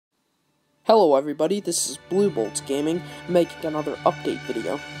Hello everybody, this is Bluebolts Gaming, making another update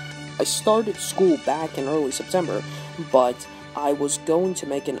video. I started school back in early September, but I was going to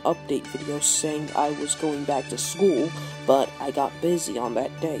make an update video saying I was going back to school, but I got busy on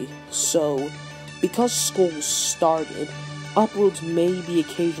that day. So, because school started, uploads may be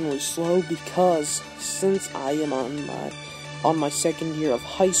occasionally slow because since I am on my second year of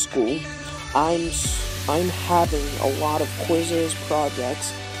high school, I'm having a lot of quizzes,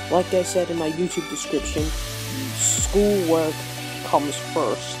 projects. Like I said in my YouTube description, schoolwork comes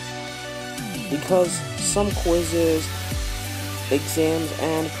first. Because some quizzes, exams,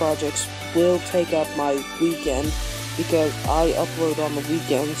 and projects will take up my weekend because I upload on the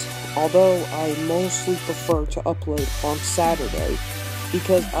weekends, although I mostly prefer to upload on Saturday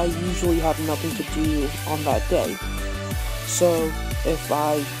because I usually have nothing to do on that day. So, if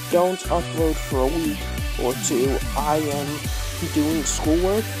I don't upload for a week or two, I am doing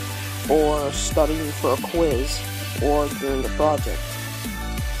schoolwork or studying for a quiz or doing a project.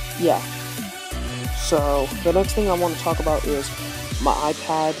 Yeah. So the next thing I want to talk about is my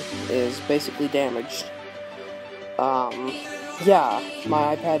iPad is basically damaged. Yeah,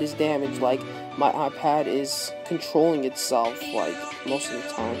 my iPad is damaged. Like, my iPad is controlling itself, like, most of the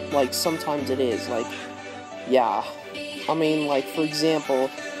time. Like, sometimes it is, like, yeah. I mean, like, for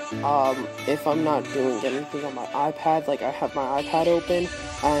example, if I'm not doing anything on my iPad, like, I have my iPad open,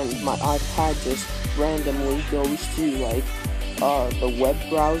 and my iPad just randomly goes to, like, the web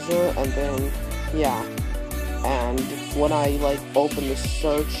browser, and then, yeah, and when I, like, open the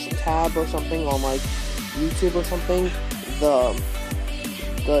search tab or something on, like, YouTube or something,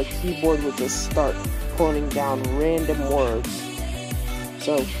 the keyboard would just start putting down random words.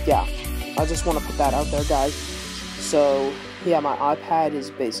 So, yeah, I just want to put that out there, guys. So, yeah, my iPad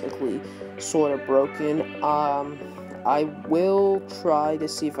is basically sort of broken. I will try to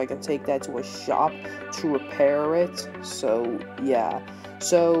see if I can take that to a shop to repair it. So, yeah.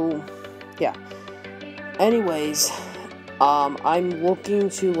 Anyways, I'm looking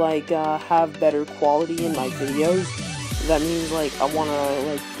to, like, have better quality in my videos. That means, like, I want to,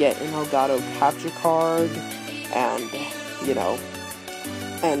 like, get an Elgato capture card and, you know,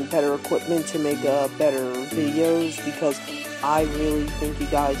 and better equipment to make better videos, because I really think you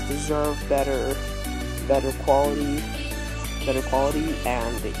guys deserve better quality,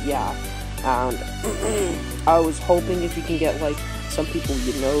 and yeah, and I was hoping if you can get, like, some people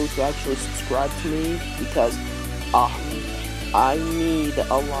you know to actually subscribe to me, because I need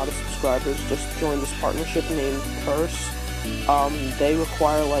a lot of subscribers just to join this partnership named Curse. They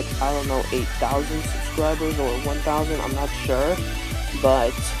require, like, I don't know, 8,000 subscribers or 1,000, I'm not sure.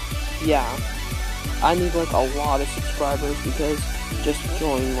 But, yeah, I need, like, a lot of subscribers because just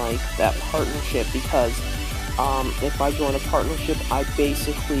join, like, that partnership, because, if I join a partnership, I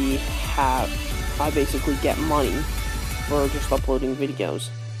basically get money for just uploading videos,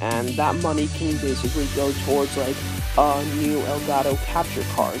 and that money can basically go towards, like, a new Elgato capture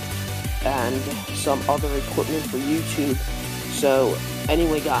card, and some other equipment for YouTube. So,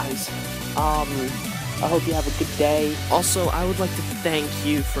 anyway, guys, I hope you have a good day. Also, I would like to thank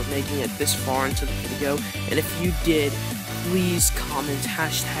you for making it this far into the video, and if you did, please comment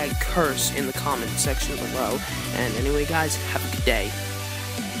 #curse in the comment section below. And anyway, guys, have a good day.